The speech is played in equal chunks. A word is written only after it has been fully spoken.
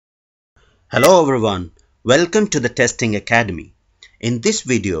Hello everyone, welcome to the Testing Academy. In this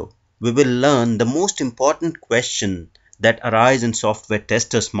video, we will learn the most important question that arise in software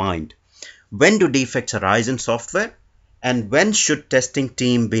testers' mind. When do defects arise in software? And when should testing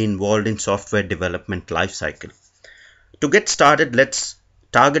team be involved in software development lifecycle? To get started, let's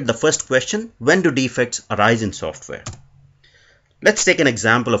target the first question. When do defects arise in software? Let's take an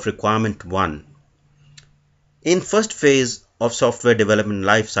example of requirement 1. In first phase of software development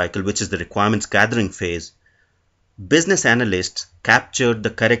lifecycle, which is the requirements gathering phase, business analysts captured the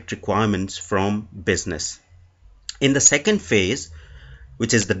correct requirements from business. In the second phase,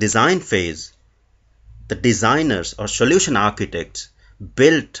 which is the design phase, the designers or solution architects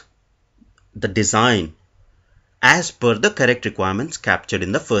built the design as per the correct requirements captured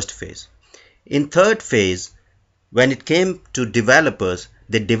in the first phase. In third phase, when it came to developers,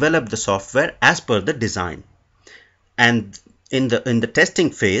 they developed the software as per the design. And in the testing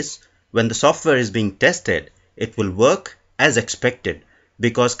phase, when the software is being tested, it will work as expected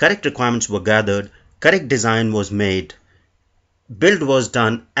because correct requirements were gathered, correct design was made, build was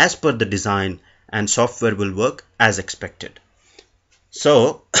done as per the design, and software will work as expected.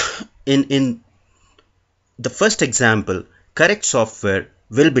 So in the first example, correct software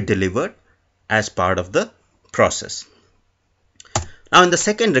will be delivered as part of the process. Now in the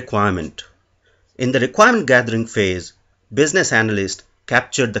second requirement, in the requirement gathering phase, business analyst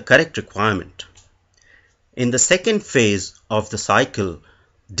captured the correct requirement. In the second phase of the cycle,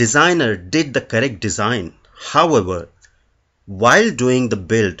 designer did the correct design. However, while doing the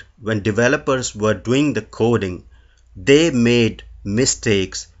build, when developers were doing the coding, they made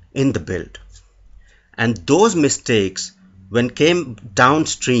mistakes in the build. And those mistakes, when came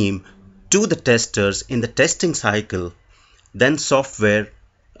downstream to the testers in the testing cycle, then software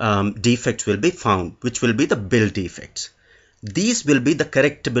defects will be found, which will be the build defects. These will be the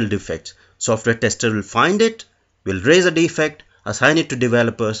correctable defects. Software tester will find it, will raise a defect, assign it to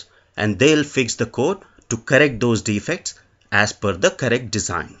developers, and they'll fix the code to correct those defects as per the correct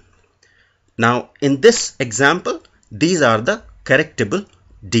design. Now, in this example, these are the correctable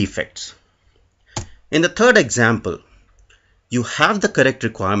defects. In the third example, you have the correct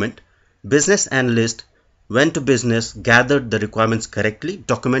requirement. Business analyst went to business, gathered the requirements correctly,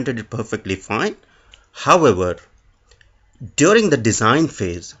 documented it perfectly fine. However, during the design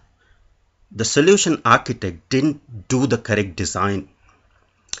phase, the solution architect didn't do the correct design.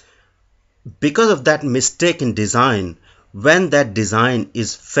 Because of that mistake in design, when that design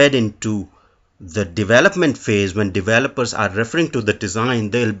is fed into the development phase, when developers are referring to the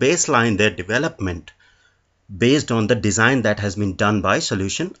design, they'll baseline their development based on the design that has been done by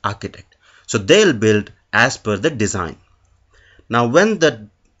solution architect. So they'll build as per the design. Now when the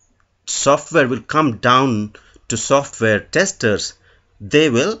software will come down to software testers, they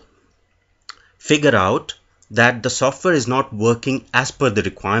will figure out that the software is not working as per the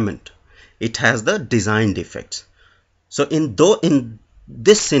requirement. It has the design defects. So in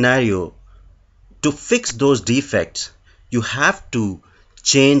this scenario, to fix those defects, you have to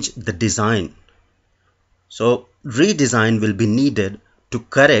change the design. So redesign will be needed to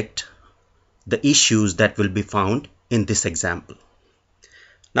correct the issues that will be found in this example.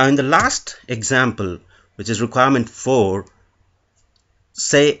 Now in the last example, which is requirement 4,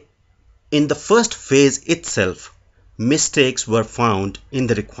 say in the first phase itself, mistakes were found in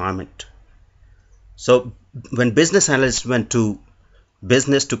the requirement. So when business analysts went to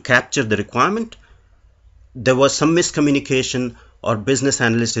business to capture the requirement, there was some miscommunication, or business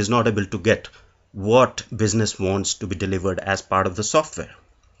analyst is not able to get what business wants to be delivered as part of the software.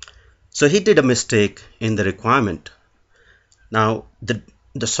 So he did a mistake in the requirement. Now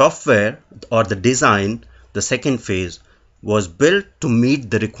the software or the design, the second phase, was built to meet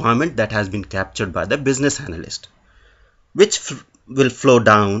the requirement that has been captured by the business analyst, which will flow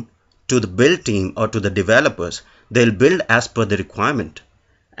down to the build team or to the developers. They'll build as per the requirement,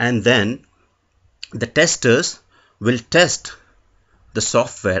 and then the testers will test the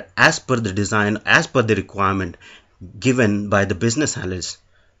software as per the design, as per the requirement given by the business analyst.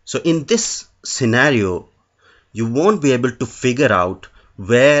 So in this scenario, you won't be able to figure out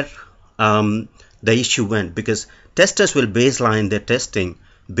where the issue went, because testers will baseline their testing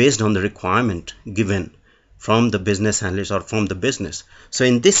based on the requirement given from the business analyst or from the business. So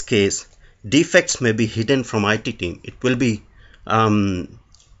in this case, defects may be hidden from IT team. It will be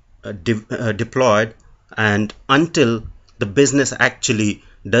deployed, and until the business actually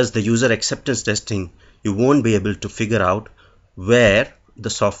does the user acceptance testing, you won't be able to figure out where the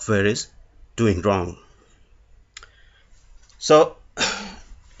software is doing wrong. So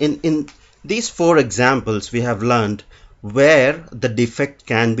in these 4 examples, we have learned where the defect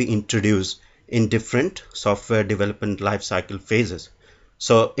can be introduced in different software development lifecycle phases.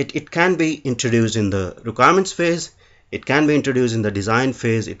 So it can be introduced in the requirements phase, it can be introduced in the design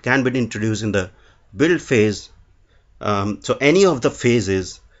phase, it can be introduced in the build phase. So any of the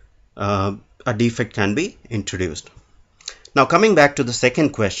phases a defect can be introduced. Now coming back to the second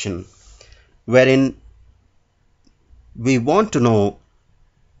question, wherein we want to know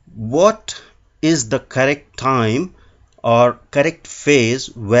what is the correct time or correct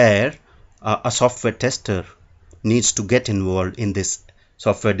phase where a software tester needs to get involved in this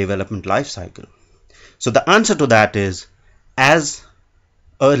software development lifecycle. So the answer to that is as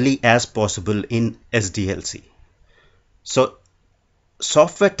early as possible in SDLC. So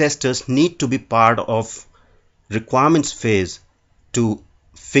software testers need to be part of requirements phase to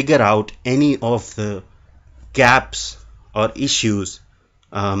figure out any of the gaps or issues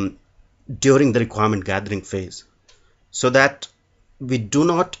during the requirement gathering phase, so that we do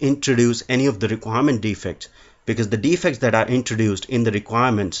not introduce any of the requirement defects, because the defects that are introduced in the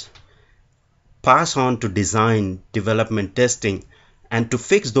requirements pass on to design, development, testing, and to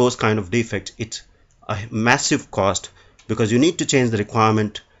fix those kind of defects it's a massive cost, because you need to change the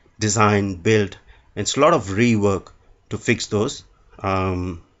requirement, design, build, and it's a lot of rework to fix those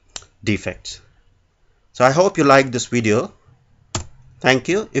defects. So I hope you like this video. Thank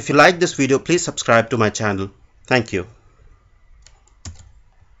you. If you like this video, please subscribe to my channel. Thank you.